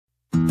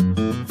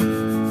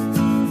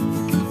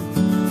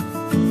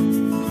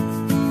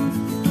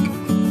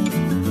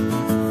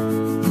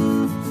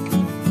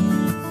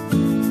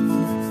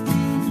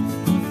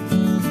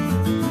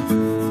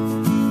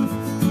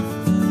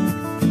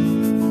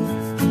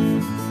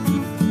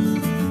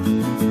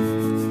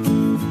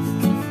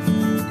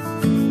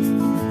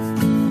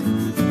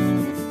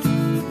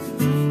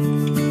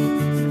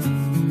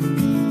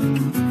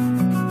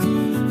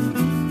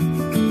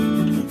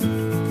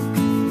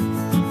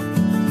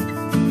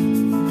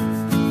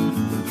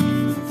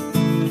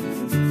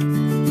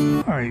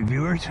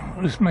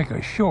Anyways, let's make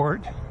a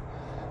short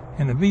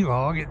and a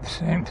vlog at the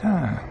same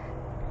time.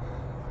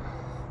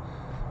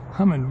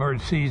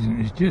 Hummingbird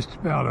season is just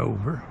about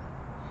over.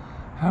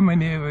 How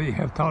many of you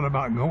have thought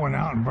about going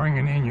out and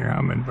bringing in your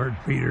hummingbird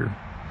feeder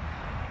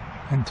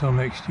until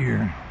next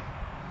year?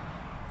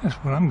 That's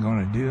what I'm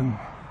going to do.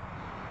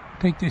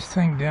 Take this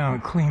thing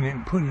down, clean it,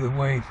 and put it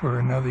away for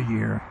another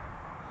year.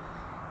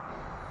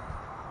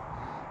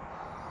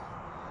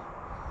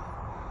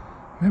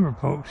 Remember,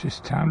 folks, it's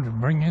time to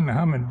bring in the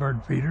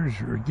hummingbird feeders.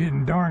 We're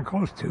getting darn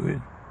close to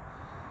it.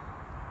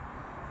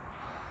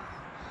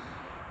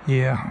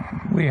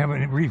 Yeah, we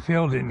haven't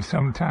refilled it in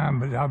some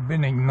time, but I've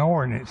been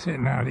ignoring it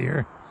sitting out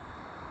here.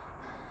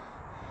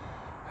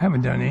 I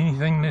haven't done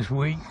anything this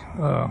week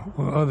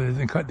other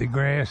than cut the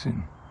grass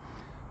and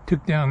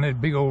took down that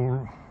big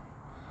old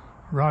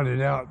rotted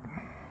out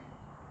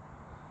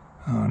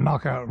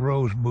knockout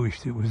rose bush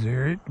that was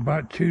there. It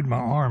about chewed my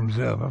arms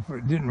up. I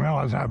didn't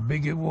realize how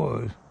big it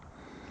was.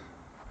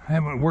 I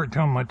haven't worked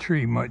on my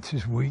tree much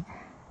this week.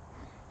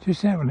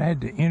 Just haven't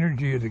had the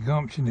energy or the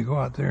gumption to go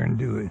out there and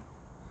do it.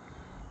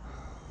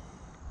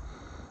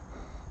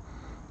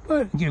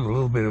 But get a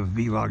little bit of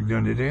vlog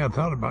done today. I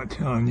thought about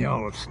telling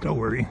y'all a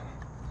story.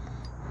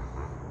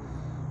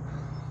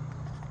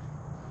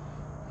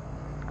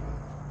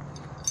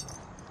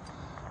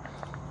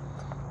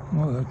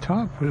 Well, the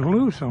top was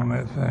loose on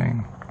that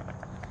thing.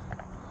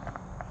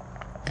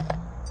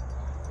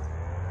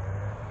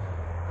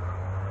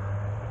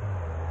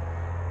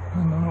 I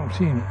don't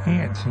see any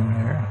ants in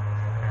there.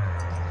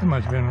 It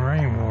must have been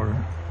rainwater.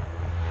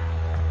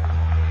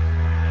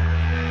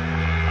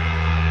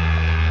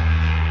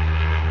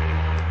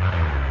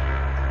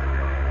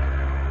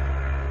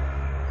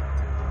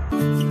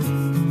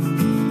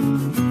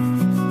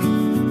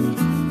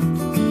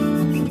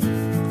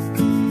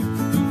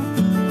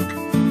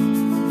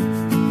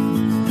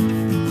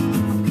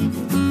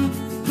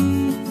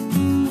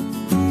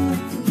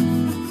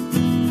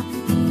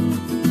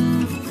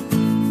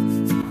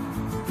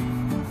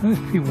 This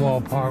is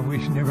Pwalpar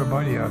wishing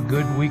everybody a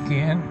good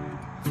weekend.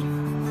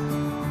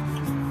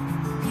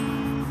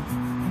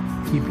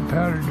 Keep your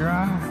powder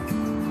dry.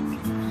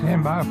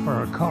 Stand by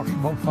for a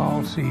comfortable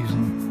fall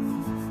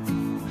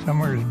season.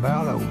 Summer is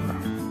about over.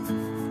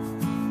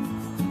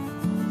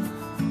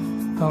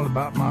 Thought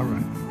about my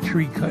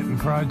tree cutting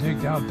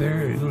project out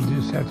there. It'll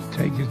just have to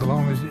take as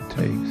long as it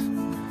takes.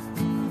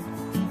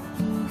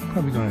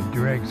 Probably going to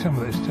drag some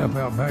of that stuff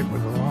out back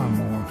with a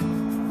lawnmower.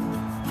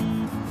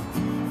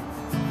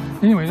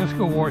 Anyway, let's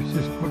go wash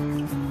this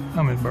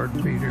hummingbird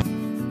feeder.